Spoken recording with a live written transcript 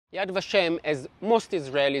Yad VaShem, as most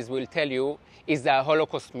Israelis will tell you, is a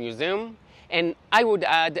Holocaust museum, and I would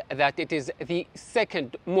add that it is the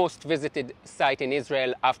second most visited site in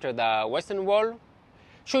Israel after the Western Wall.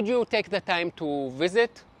 Should you take the time to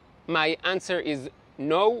visit? My answer is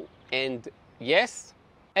no and yes.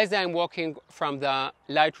 As I'm walking from the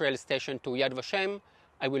light rail station to Yad VaShem,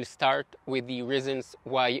 I will start with the reasons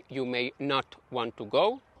why you may not want to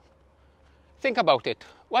go. Think about it.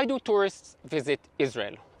 Why do tourists visit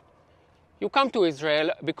Israel? You come to Israel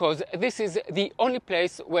because this is the only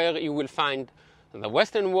place where you will find the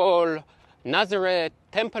Western Wall, Nazareth,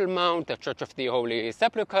 Temple Mount, the Church of the Holy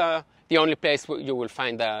Sepulchre, the only place where you will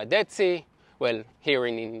find the Dead Sea, well, here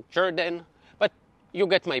in Jordan, but you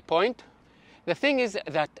get my point. The thing is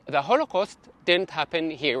that the Holocaust didn't happen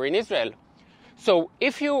here in Israel. So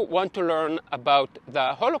if you want to learn about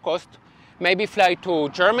the Holocaust, maybe fly to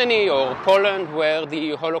Germany or Poland where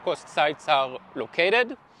the Holocaust sites are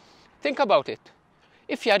located. Think about it.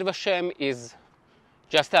 If Yad VaShem is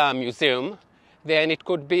just a museum, then it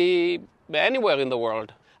could be anywhere in the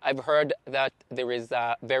world. I've heard that there is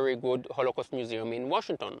a very good Holocaust museum in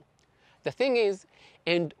Washington. The thing is,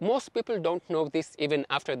 and most people don't know this even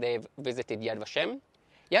after they've visited Yad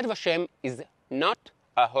VaShem is not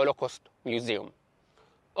a Holocaust museum.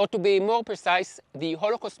 Or to be more precise, the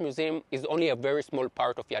Holocaust museum is only a very small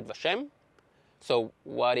part of Yad VaShem. So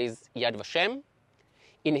what is Yad VaShem?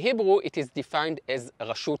 In Hebrew, it is defined as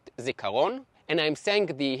Rashut Zikaron, and I'm saying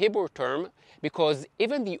the Hebrew term because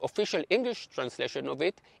even the official English translation of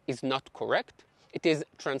it is not correct. It is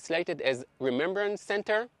translated as Remembrance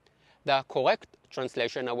Center. The correct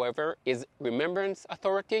translation, however, is Remembrance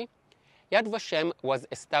Authority. Yad VaShem was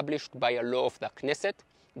established by a law of the Knesset,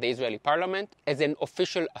 the Israeli parliament, as an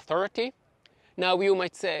official authority. Now you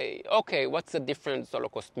might say, okay, what's the difference?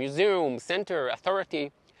 Holocaust Museum, Center,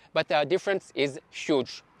 Authority? But the difference is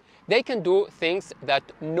huge. They can do things that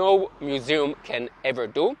no museum can ever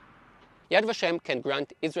do. Yad VaShem can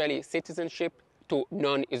grant Israeli citizenship to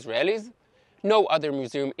non-Israelis. No other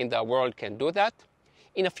museum in the world can do that.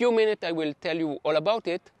 In a few minutes I will tell you all about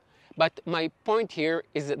it, but my point here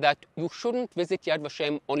is that you shouldn't visit Yad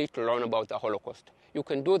VaShem only to learn about the Holocaust. You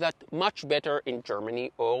can do that much better in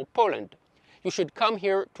Germany or Poland. You should come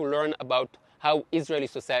here to learn about how Israeli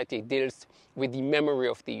society deals with the memory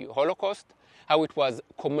of the Holocaust, how it was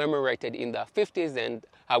commemorated in the 50s and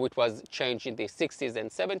how it was changed in the 60s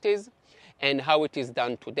and 70s, and how it is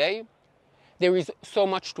done today. There is so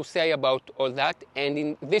much to say about all that, and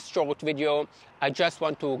in this short video, I just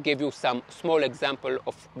want to give you some small example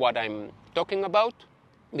of what I'm talking about.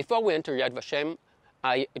 Before we enter Yad VaShem,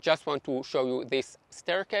 I just want to show you this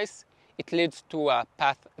staircase. It leads to a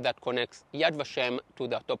path that connects Yad VaShem to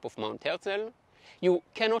the top of Mount Herzl. You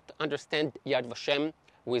cannot understand Yad VaShem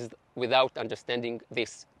without understanding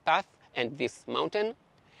this path and this mountain.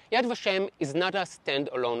 Yad VaShem is not a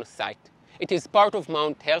standalone site. It is part of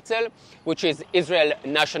Mount Herzl, which is Israel's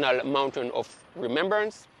national mountain of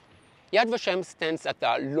remembrance. Yad VaShem stands at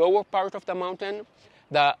the lower part of the mountain.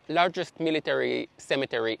 The largest military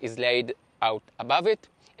cemetery is laid out above it,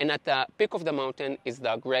 and at the peak of the mountain is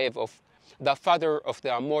the grave of the father of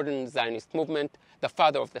the modern Zionist movement, the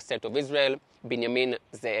father of the state of Israel, Binyamin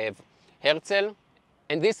Ze'ev Herzl.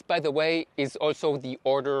 And this, by the way, is also the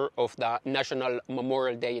order of the National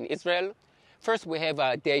Memorial Day in Israel. First, we have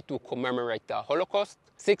a day to commemorate the Holocaust.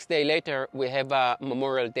 6 days later, we have a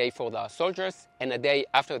Memorial Day for the soldiers, and a day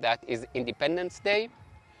after that is Independence Day.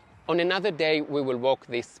 On another day, we will walk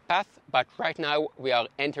this path, but right now we are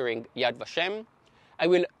entering Yad VaShem. I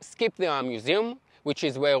will skip the museum, which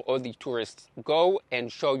is where all the tourists go,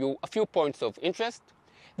 and show you a few points of interest.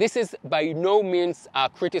 This is by no means a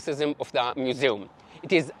criticism of the museum.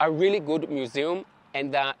 It is a really good museum,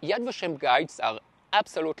 and the Yad VaShem guides are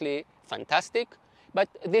absolutely fantastic, but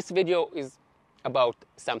this video is about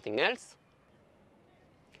something else.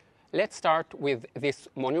 Let's start with this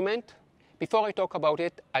monument. Before I talk about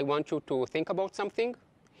it, I want you to think about something.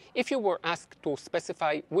 If you were asked to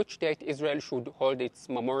specify which date Israel should hold its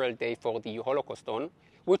Memorial Day for the Holocaust on,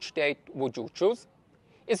 which date would you choose?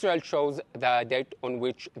 Israel chose the date on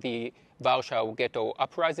which the Warsaw Ghetto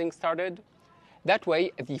Uprising started. That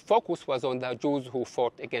way, the focus was on the Jews who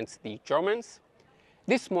fought against the Germans.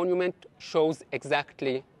 This monument shows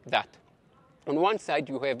exactly that. On one side,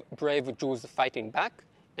 you have brave Jews fighting back,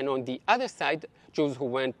 and on the other side, Jews who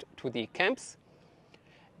went to the camps.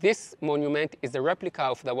 This monument is a replica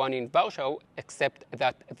of the one in Warsaw, except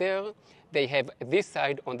that there they have this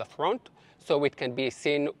side on the front, so it can be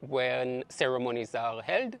seen when ceremonies are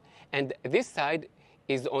held, and this side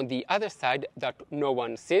is on the other side that no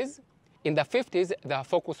one sees. In the 50s, the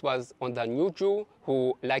focus was on the new Jew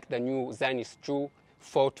who, like the new Zionist Jew,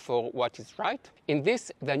 fought for what is right. In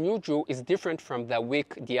this, the new Jew is different from the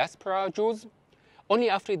weak diaspora Jews. Only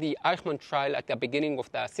after the Eichmann trial at the beginning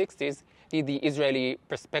of the 60s did the Israeli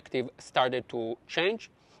perspective started to change.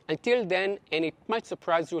 Until then, and it might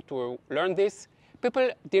surprise you to learn this, people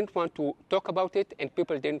didn't want to talk about it and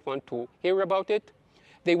people didn't want to hear about it.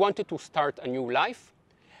 They wanted to start a new life.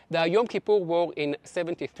 The Yom Kippur War in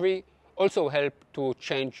 '73 also helped to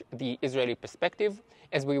change the Israeli perspective,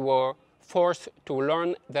 as we were forced to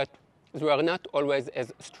learn that we are not always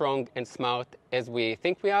as strong and smart as we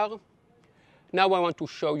think we are. Now I want to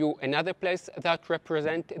show you another place that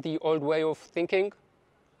represents the old way of thinking.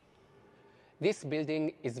 This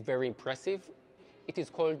building is very impressive. It is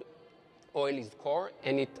called Oil Core,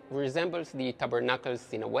 and it resembles the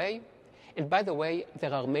tabernacles in a way. And by the way,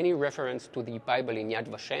 there are many references to the Bible in Yad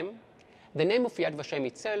VaShem. The name of Yad VaShem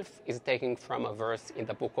itself is taken from a verse in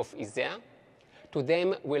the book of Isaiah. To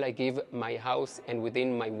them will I give my house, and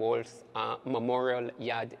within my walls a memorial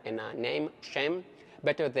Yad and a name, Shem,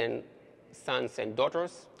 better than sons and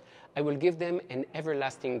daughters. I will give them an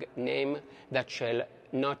everlasting name that shall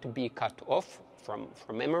not be cut off from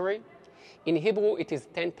memory. In Hebrew, it is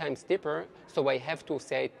 10 times deeper, so I have to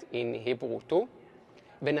say it in Hebrew too.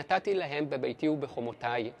 ונתתי להם בביתי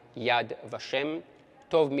ובחומותיי יד ושם,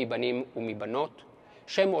 טוב מבנים ומבנות,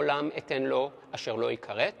 שם עולם אתן לו אשר לא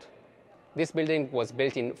יכרת. This building was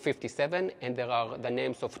built in '57, and there are the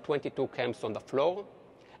names of 22 camps on the floor.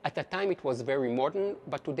 At the time, it was very modern,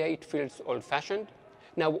 but today it feels old-fashioned.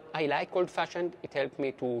 Now, I like old-fashioned. It helped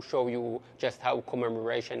me to show you just how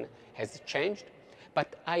commemoration has changed.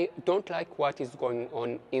 But I don't like what is going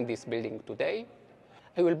on in this building today.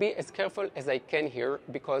 I will be as careful as I can here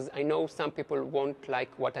because I know some people won't like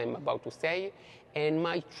what I'm about to say and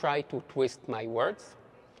might try to twist my words.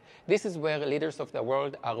 This is where leaders of the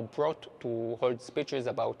world are brought to hold speeches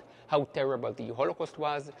about how terrible the Holocaust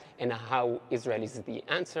was and how Israel is the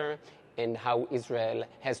answer and how Israel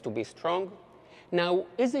has to be strong. Now,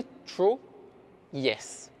 is it true?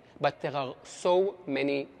 Yes, but there are so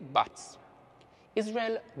many buts.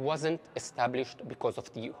 Israel wasn't established because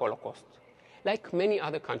of the Holocaust. Like many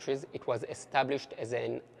other countries, it was established as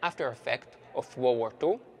an after effect of World War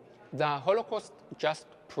II. The Holocaust just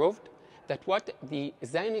proved that what the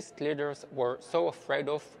Zionist leaders were so afraid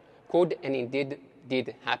of could and indeed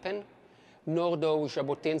did happen. Nordo,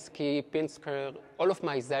 Jabotinsky, Pinsker, all of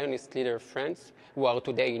my Zionist leader friends, who are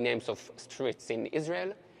today names of streets in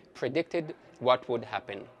Israel, predicted what would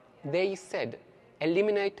happen. They said,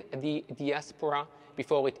 eliminate the diaspora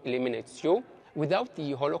before it eliminates you. Without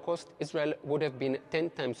the Holocaust, Israel would have been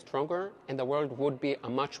 10 times stronger and the world would be a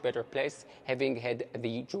much better place, having had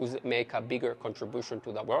the Jews make a bigger contribution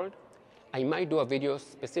to the world. I might do a video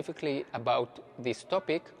specifically about this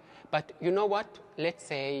topic, but you know what? Let's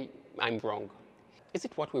say I'm wrong. Is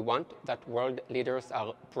it what we want, that world leaders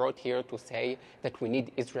are brought here to say that we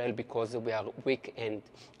need Israel because we are weak and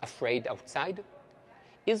afraid outside?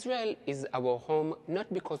 Israel is our home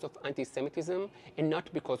not because of anti-Semitism and not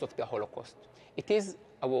because of the Holocaust. It is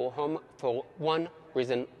our home for one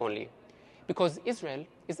reason only, because Israel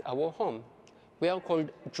is our home. We are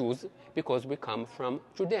called Jews because we come from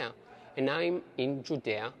Judea, and I'm in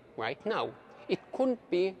Judea right now. It couldn't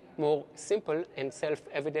be more simple and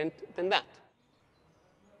self-evident than that.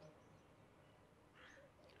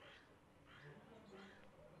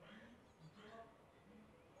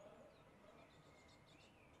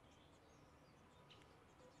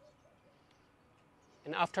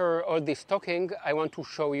 And after all this talking, I want to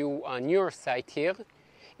show you a newer site here.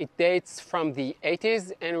 It dates from the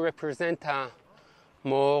 80s and represents a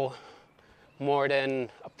more modern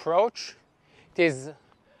approach. It is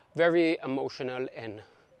very emotional and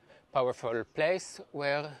powerful place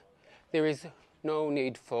where there is no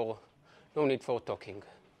need for talking.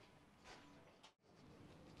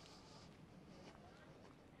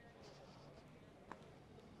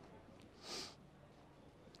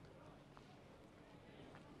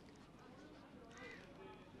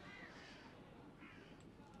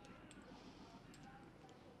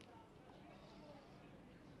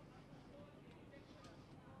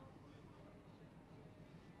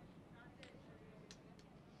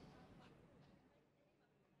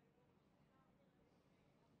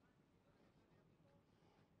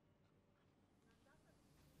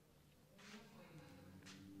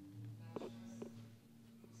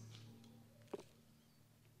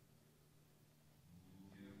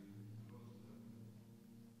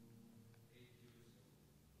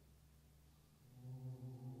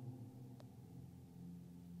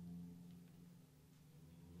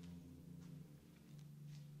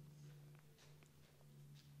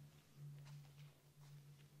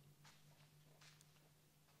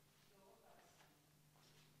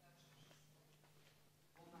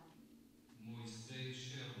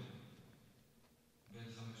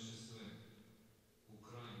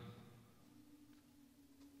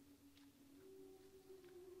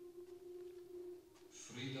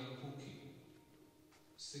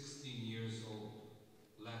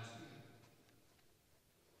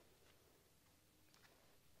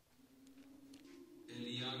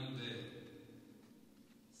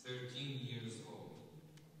 13 years old,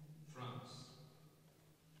 France.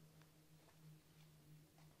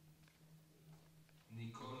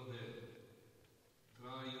 Nicole Bell,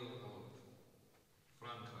 3 years old,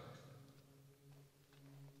 Frankreich.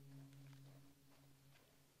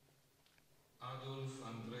 Adolf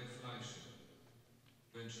André Fleischer,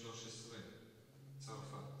 בן 13,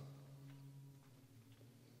 צרפת.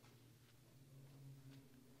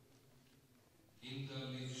 Hilda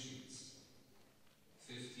Lifshitz,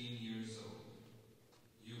 15 years old,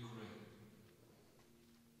 Ukraine.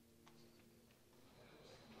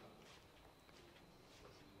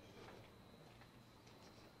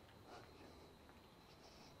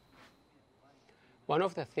 One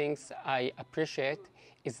of the things I appreciate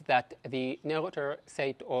is that the narrator said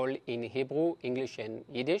it all in Hebrew, English, and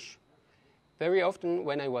Yiddish. Very often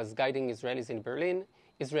when I was guiding Israelis in Berlin,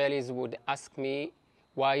 Israelis would ask me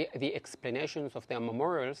why the explanations of their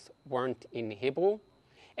memorials weren't in Hebrew.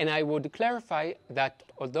 And I would clarify that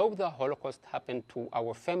although the Holocaust happened to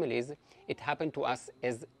our families, it happened to us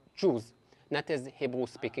as Jews, not as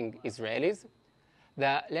Hebrew-speaking Israelis.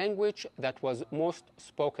 The language that was most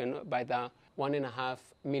spoken by the 1.5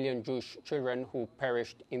 million Jewish children who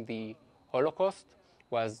perished in the Holocaust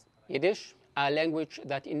was Yiddish, a language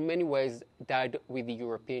that in many ways died with the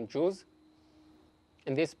European Jews.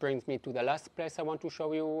 And this brings me to the last place I want to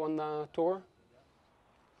show you on the tour.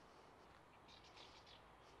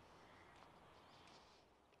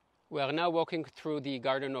 We are now walking through the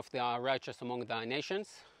Garden of the Righteous Among the Nations.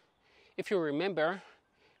 If you remember,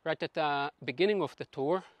 right at the beginning of the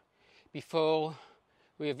tour, before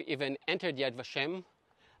we've even entered Yad VaShem,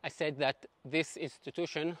 I said that this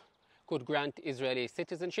institution could grant Israeli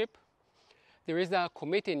citizenship. There is a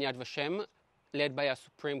committee in Yad VaShem led by a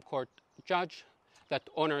Supreme Court judge that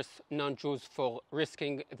honors non-Jews for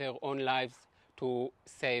risking their own lives to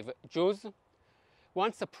save Jews.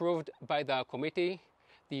 Once approved by the committee,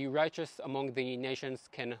 the righteous among the nations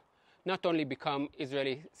can not only become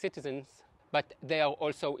Israeli citizens, but they are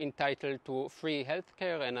also entitled to free health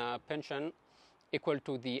care and a pension equal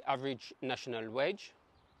to the average national wage.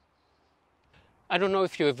 I don't know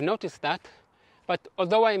if you have noticed that, but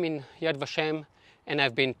although I'm in Yad VaShem and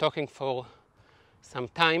I've been talking for some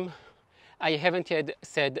time, I haven't yet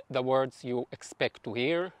said the words you expect to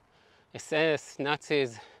hear: SS,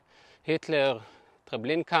 Nazis, Hitler,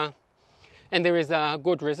 Treblinka. And there is a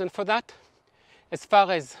good reason for that. As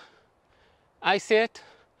far as I see it,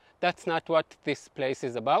 that's not what this place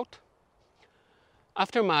is about.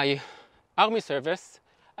 After my army service,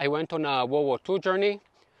 I went on a World War II journey.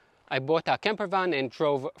 I bought a camper van and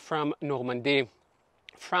drove from Normandy,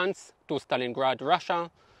 France, to Stalingrad, Russia.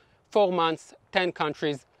 4 months, 10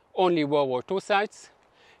 countries, only World War II sites.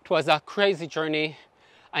 It was a crazy journey.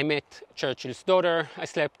 I met Churchill's daughter. I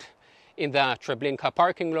slept in the Treblinka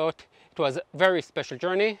parking lot. It was a very special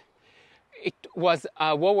journey. It was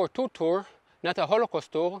a World War II tour, not a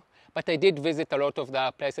Holocaust tour, but I did visit a lot of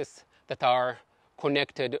the places that are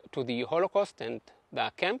connected to the Holocaust and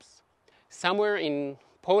the camps. Somewhere in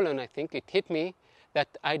Poland, I think, it hit me that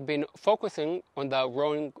I'd been focusing on the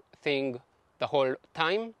wrong thing the whole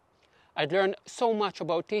time. I'd learned so much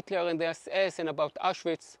about Hitler and the SS and about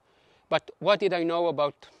Auschwitz, but what did I know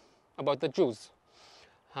about the Jews,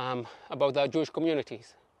 about the Jewish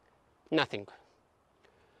communities? Nothing.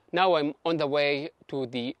 Now I'm on the way to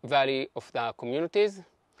the Valley of the Communities.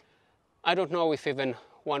 I don't know if even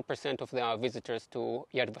 1% of the visitors to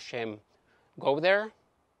Yad VaShem go there.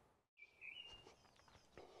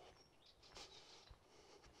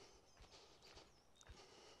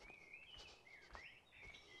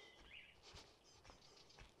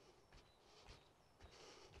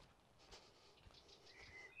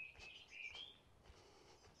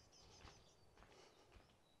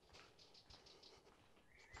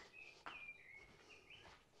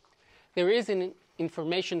 There is an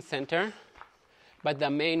information center, but the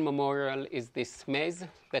main memorial is this maze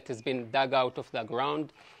that has been dug out of the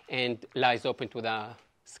ground and lies open to the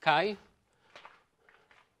sky.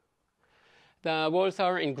 The walls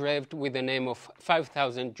are engraved with the name of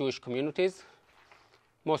 5,000 Jewish communities,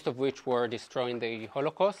 most of which were destroyed in the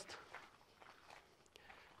Holocaust.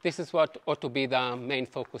 This is what ought to be the main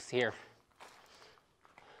focus here.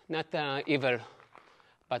 Not the evil,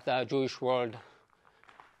 but the Jewish world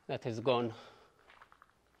that has gone